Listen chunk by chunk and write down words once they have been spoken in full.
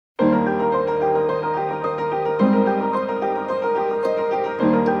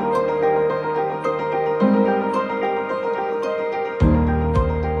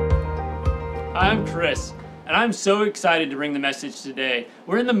I'm Chris, and I'm so excited to bring the message today.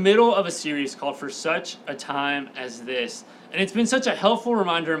 We're in the middle of a series called For Such a Time as This, and it's been such a helpful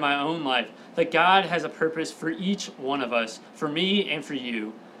reminder in my own life that God has a purpose for each one of us, for me and for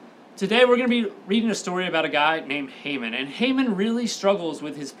you. Today we're going to be reading a story about a guy named Haman, and Haman really struggles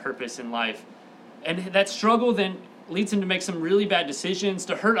with his purpose in life. And that struggle then leads him to make some really bad decisions,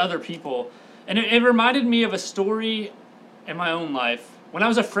 to hurt other people. And it reminded me of a story in my own life. When I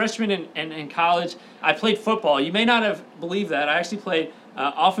was a freshman in college, I played football. You may not have believed that. I actually played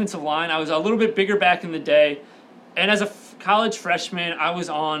offensive line. I was a little bit bigger back in the day. And as a college freshman, I was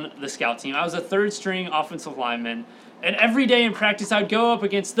on the scout team. I was a third string offensive lineman. And every day in practice, I'd go up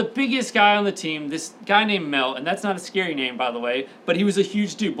against the biggest guy on the team, this guy named Mel. And that's not a scary name, by the way, but he was a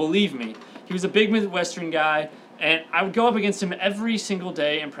huge dude, believe me. He was a big Midwestern guy, and I would go up against him every single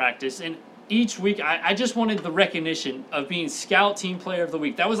day in practice. And each week, I just wanted the recognition of being Scout Team Player of the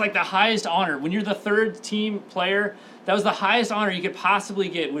Week. That was like the highest honor. When you're the third team player, that was the highest honor you could possibly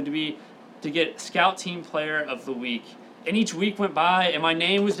get, would be to get Scout Team Player of the Week. And each week went by, and my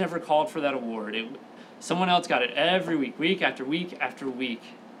name was never called for that award. Someone else got it every week, week after week after week.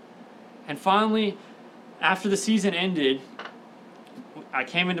 And finally, after the season ended, I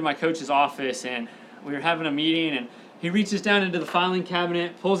came into my coach's office, and we were having a meeting, and he reaches down into the filing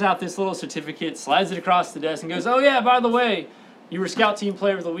cabinet, pulls out this little certificate, slides it across the desk, and goes, "Oh yeah, by the way, you were Scout Team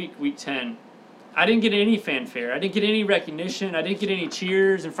Player of the Week, Week 10. I didn't get any fanfare. I didn't get any recognition. I didn't get any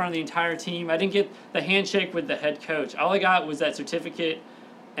cheers in front of the entire team. I didn't get the handshake with the head coach. All I got was that certificate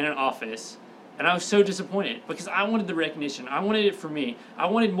and an office." And I was so disappointed because I wanted the recognition. I wanted it for me. I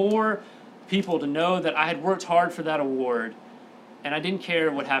wanted more people to know that I had worked hard for that award. And I didn't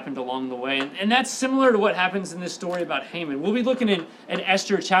care what happened along the way. And that's similar to what happens in this story about Haman. We'll be looking at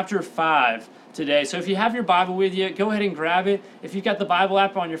Esther chapter 5 today. So if you have your Bible with you, go ahead and grab it. If you've got the Bible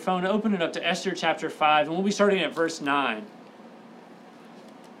app on your phone, open it up to Esther chapter 5. And we'll be starting at verse 9.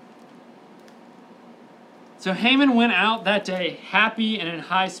 So Haman went out that day happy and in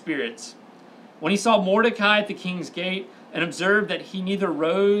high spirits, when he saw Mordecai at the king's gate and observed that he neither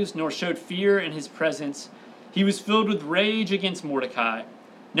rose nor showed fear in his presence, he was filled with rage against Mordecai.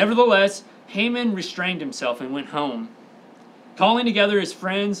 Nevertheless, Haman restrained himself and went home. Calling together his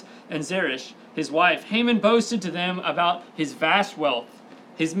friends and Zeresh, his wife, Haman boasted to them about his vast wealth,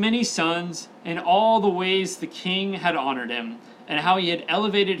 his many sons, and all the ways the king had honored him, and how he had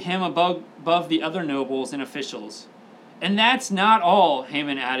elevated him above the other nobles and officials. "And that's not all,"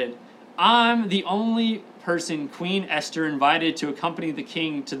 Haman added. "I'm the only person Queen Esther invited to accompany the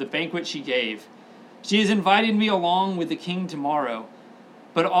king to the banquet she gave. She has invited me along with the king tomorrow.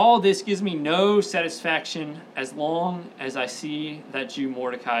 But all this gives me no satisfaction as long as I see that Jew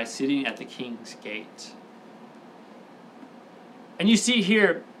Mordecai sitting at the king's gate." And you see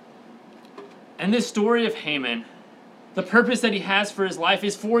here, in this story of Haman, the purpose that he has for his life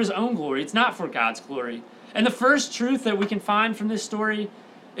is for his own glory. It's not for God's glory. And the first truth that we can find from this story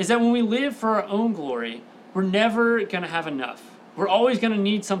is that when we live for our own glory, we're never going to have enough. We're always going to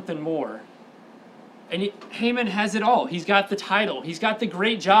need something more. And Haman has it all. He's got the title. He's got the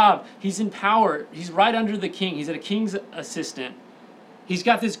great job. He's in power. He's right under the king. He's a king's assistant. He's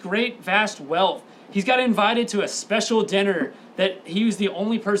got this great, vast wealth. He's got invited to a special dinner that he was the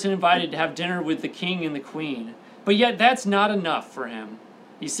only person invited to have dinner with the king and the queen. But yet that's not enough for him.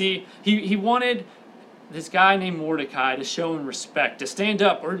 You see, he wanted this guy named Mordecai to show him respect, to stand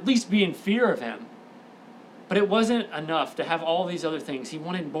up, or at least be in fear of him. But it wasn't enough to have all these other things. He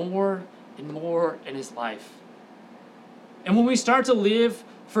wanted more and more in his life. And when we start to live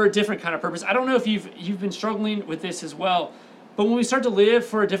for a different kind of purpose, I don't know if you've been struggling with this as well, but when we start to live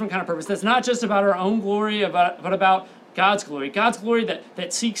for a different kind of purpose, that's not just about our own glory, but about God's glory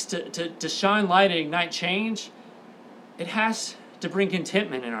that seeks to shine light and ignite change, it has to bring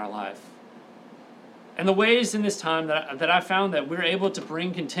contentment in our life. And the ways in this time that I found that we're able to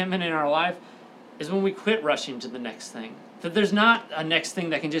bring contentment in our life is when we quit rushing to the next thing. That there's not a next thing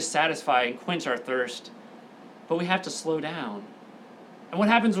that can just satisfy and quench our thirst, but we have to slow down. And what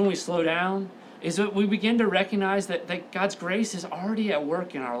happens when we slow down is that we begin to recognize that God's grace is already at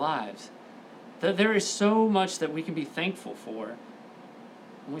work in our lives. That there is so much that we can be thankful for.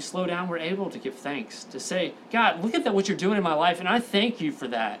 When we slow down, we're able to give thanks, to say, "God, look at what you're doing in my life, and I thank you for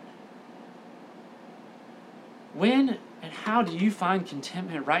that." When and how do you find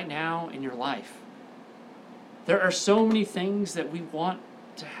contentment right now in your life? There are so many things that we want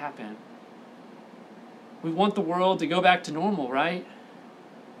to happen. We want the world to go back to normal, right?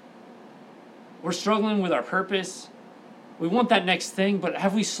 We're struggling with our purpose. We want that next thing, but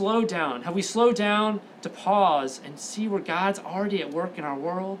have we slowed down? Have we slowed down to pause and see where God's already at work in our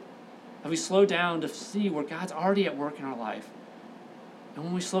world? Have we slowed down to see where God's already at work in our life? And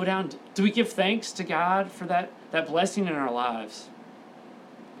when we slow down, do we give thanks to God for that blessing in our lives?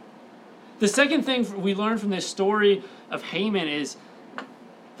 The second thing we learn from this story of Haman is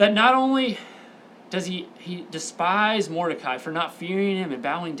that not only does he despise Mordecai for not fearing him and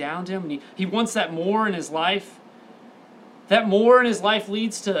bowing down to him, and he wants that more in his life. That more in his life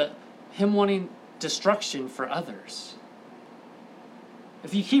leads to him wanting destruction for others.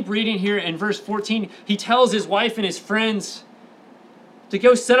 If you keep reading here in verse 14, he tells his wife and his friends to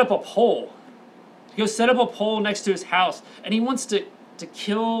go set up a pole. To go set up a pole next to his house. And he wants to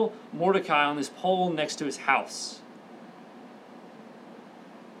kill Mordecai on this pole next to his house.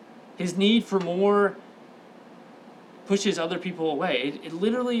 His need for more pushes other people away. It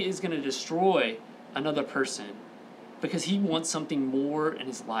literally is going to destroy another person because he wants something more in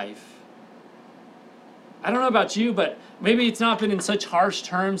his life. I don't know about you, but maybe it's not been in such harsh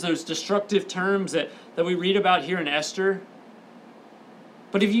terms, those destructive terms that we read about here in Esther.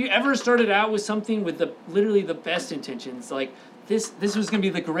 But if you ever started out with something with literally the best intentions, like this was going to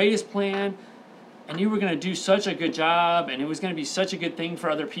be the greatest plan, and you were going to do such a good job, and it was going to be such a good thing for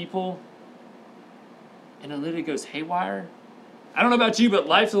other people, and it literally goes haywire. I don't know about you, but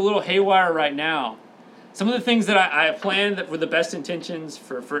life's a little haywire right now. Some of the things that I have planned that were the best intentions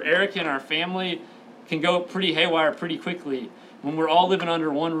for Eric and our family can go pretty haywire pretty quickly when we're all living under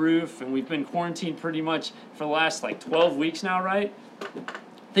one roof and we've been quarantined pretty much for the last 12 weeks now, right?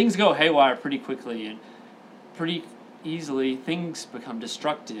 Things go haywire pretty quickly, and pretty easily things become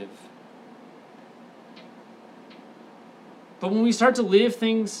destructive. But when we start to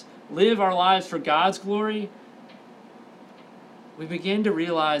live our lives for God's glory, we begin to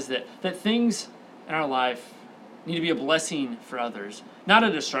realize that things in our life need to be a blessing for others, not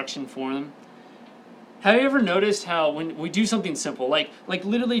a destruction for them. Have you ever noticed how when we do something simple, like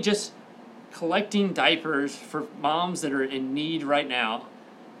literally just collecting diapers for moms that are in need right now,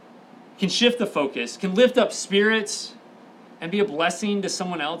 can shift the focus, can lift up spirits, and be a blessing to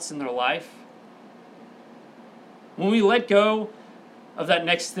someone else in their life? When we let go of that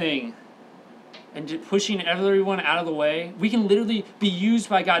next thing and pushing everyone out of the way, we can literally be used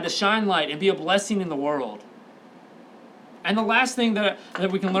by God to shine light and be a blessing in the world. And the last thing that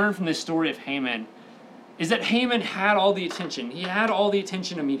we can learn from this story of Haman is that Haman had all the attention. He had all the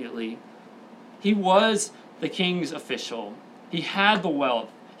attention immediately. He was the king's official. He had the wealth.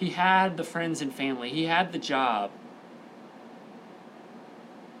 He had the friends and family. He had the job.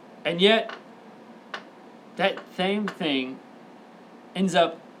 And yet, that same thing ends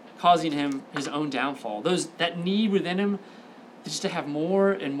up causing him his own downfall. That need within him just to have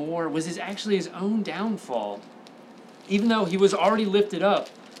more and more was actually his own downfall. Even though he was already lifted up,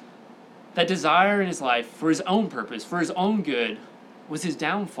 that desire in his life for his own purpose, for his own good, was his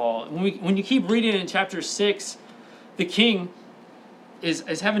downfall. When you keep reading in chapter 6, the king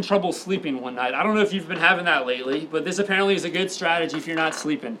is having trouble sleeping one night. I don't know if you've been having that lately, but this apparently is a good strategy if you're not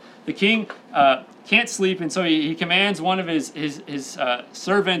sleeping. The king can't sleep, and so he commands one of his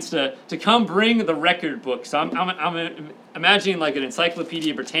servants to come bring the record book. So I'm imagining like an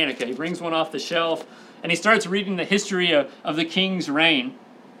Encyclopedia Britannica. He brings one off the shelf, and he starts reading the history of the king's reign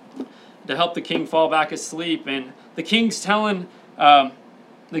to help the king fall back asleep. And the king's telling,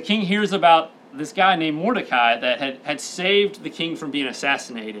 the king hears about this guy named Mordecai that had saved the king from being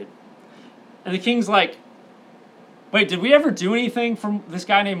assassinated. And the king's like, wait, did we ever do anything from this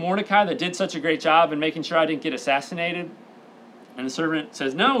guy named Mordecai that did such a great job in making sure I didn't get assassinated? And the servant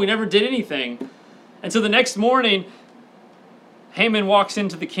says, no, we never did anything. And so the next morning, Haman walks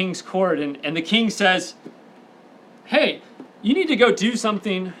into the king's court, and the king says, hey, you need to go do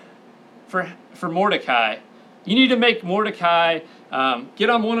something for Mordecai. You need to make Mordecai get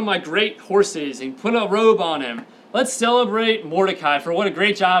on one of my great horses and put a robe on him. Let's celebrate Mordecai for what a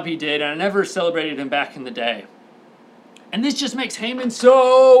great job he did, and I never celebrated him back in the day. And this just makes Haman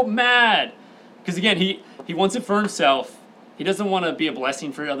so mad. Because again, he wants it for himself. He doesn't want to be a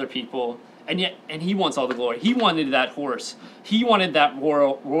blessing for other people. And he wants all the glory. He wanted that horse. He wanted that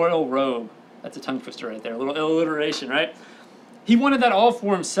royal robe. That's a tongue twister right there. A little alliteration, right? He wanted that all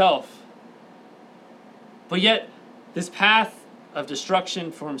for himself. But yet, this path of destruction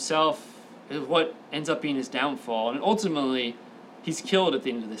for himself is what ends up being his downfall. And ultimately, he's killed at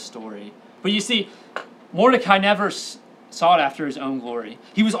the end of this story. But you see, Mordecai never sought after his own glory.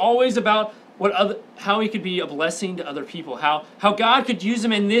 He was always about how he could be a blessing to other people, how God could use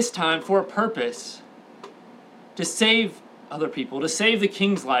him in this time for a purpose, to save other people, to save the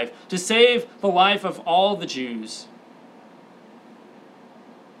king's life, to save the life of all the Jews.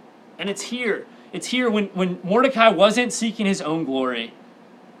 And it's here when Mordecai wasn't seeking his own glory.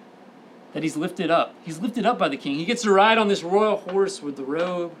 that he's lifted up. He's lifted up by the king. He gets to ride on this royal horse with the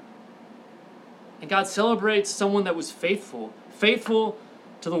robe. And God celebrates someone that was faithful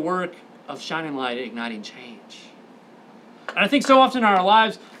to the work of shining light, igniting change. And I think so often in our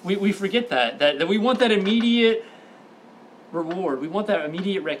lives, we forget that we want that immediate reward. We want that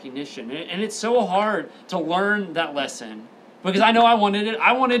immediate recognition. And it's so hard to learn that lesson. Because I know I wanted it.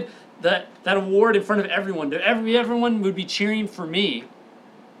 I wanted that award in front of everyone. Everyone would be cheering for me.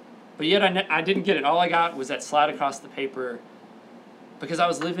 But yet I didn't get it. All I got was that slide across the paper because I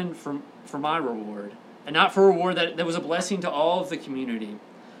was living for my reward and not for a reward that was a blessing to all of the community.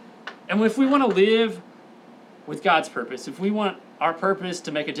 And if we want to live with God's purpose, if we want our purpose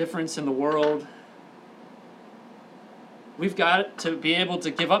to make a difference in the world, we've got to be able to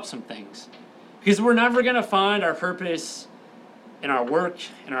give up some things. Because we're never going to find our purpose in our work,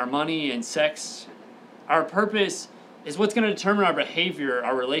 in our money, in sex. Our purpose is what's going to determine our behavior,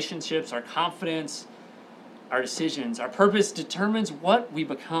 our relationships, our confidence, our decisions. Our purpose determines what we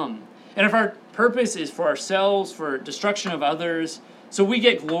become. And if our purpose is for ourselves, for destruction of others, so we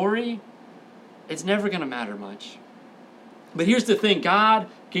get glory, it's never going to matter much. But here's the thing, God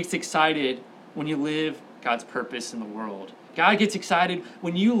gets excited when you live God's purpose in the world. God gets excited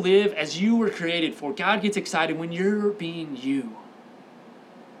when you live as you were created for. God gets excited when you're being you.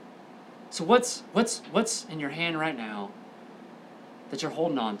 So what's in your hand right now that you're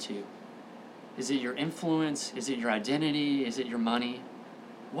holding on to? Is it your influence? Is it your identity? Is it your money?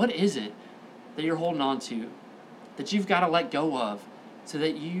 What is it that you're holding on to that you've got to let go of so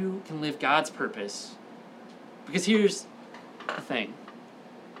that you can live God's purpose? Because here's the thing.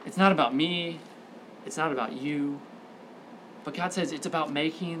 It's not about me. It's not about you. But God says it's about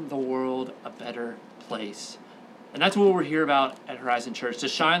making the world a better place. And that's what we're here about at Horizon Church, to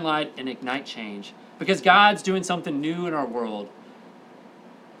shine light and ignite change. Because God's doing something new in our world.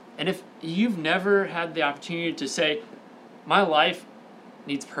 And if you've never had the opportunity to say, my life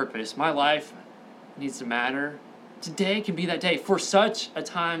needs purpose, my life needs to matter, today can be that day. For such a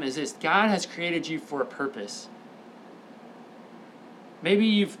time as this, God has created you for a purpose. Maybe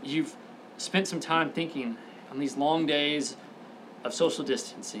you've spent some time thinking on these long days of social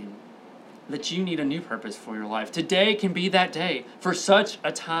distancing that you need a new purpose for your life. Today can be that day for such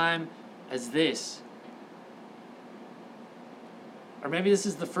a time as this. Or maybe this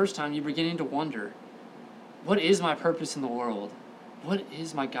is the first time you're beginning to wonder, what is my purpose in the world? What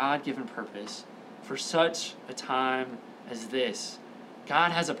is my God-given purpose for such a time as this?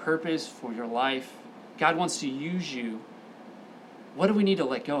 God has a purpose for your life. God wants to use you. What do we need to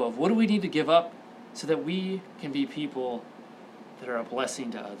let go of? What do we need to give up so that we can be people that are a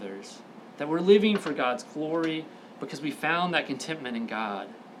blessing to others? That we're living for God's glory because we found that contentment in God.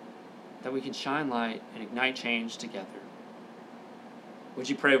 That we can shine light and ignite change together. Would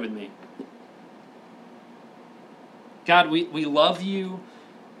you pray with me? God, we love you,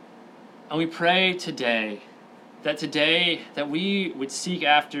 and we pray today that we would seek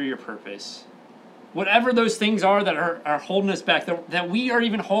after your purpose. Whatever those things are that are holding us back, that we are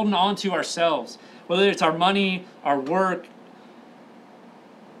even holding on to ourselves, whether it's our money, our work,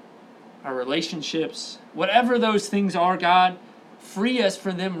 our relationships, whatever those things are, God, free us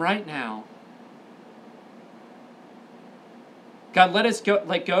from them right now. God, let us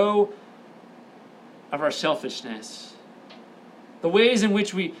let go of our selfishness. The ways in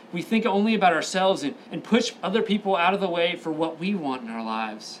which we think only about ourselves and push other people out of the way for what we want in our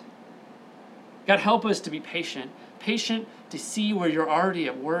lives. God, help us to be patient to see where you're already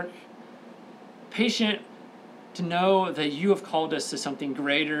at work, patient to know that you have called us to something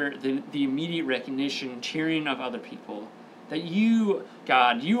greater than the immediate recognition, cheering of other people. That you,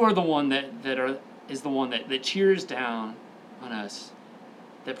 God, you are the one that cheers down on us,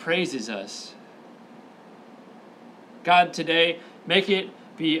 that praises us. God, today, make it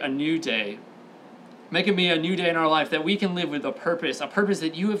be a new day. Make it be a new day in our life that we can live with a purpose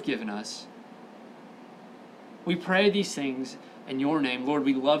that you have given us. We pray these things in your name. Lord,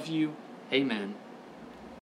 we love you. Amen.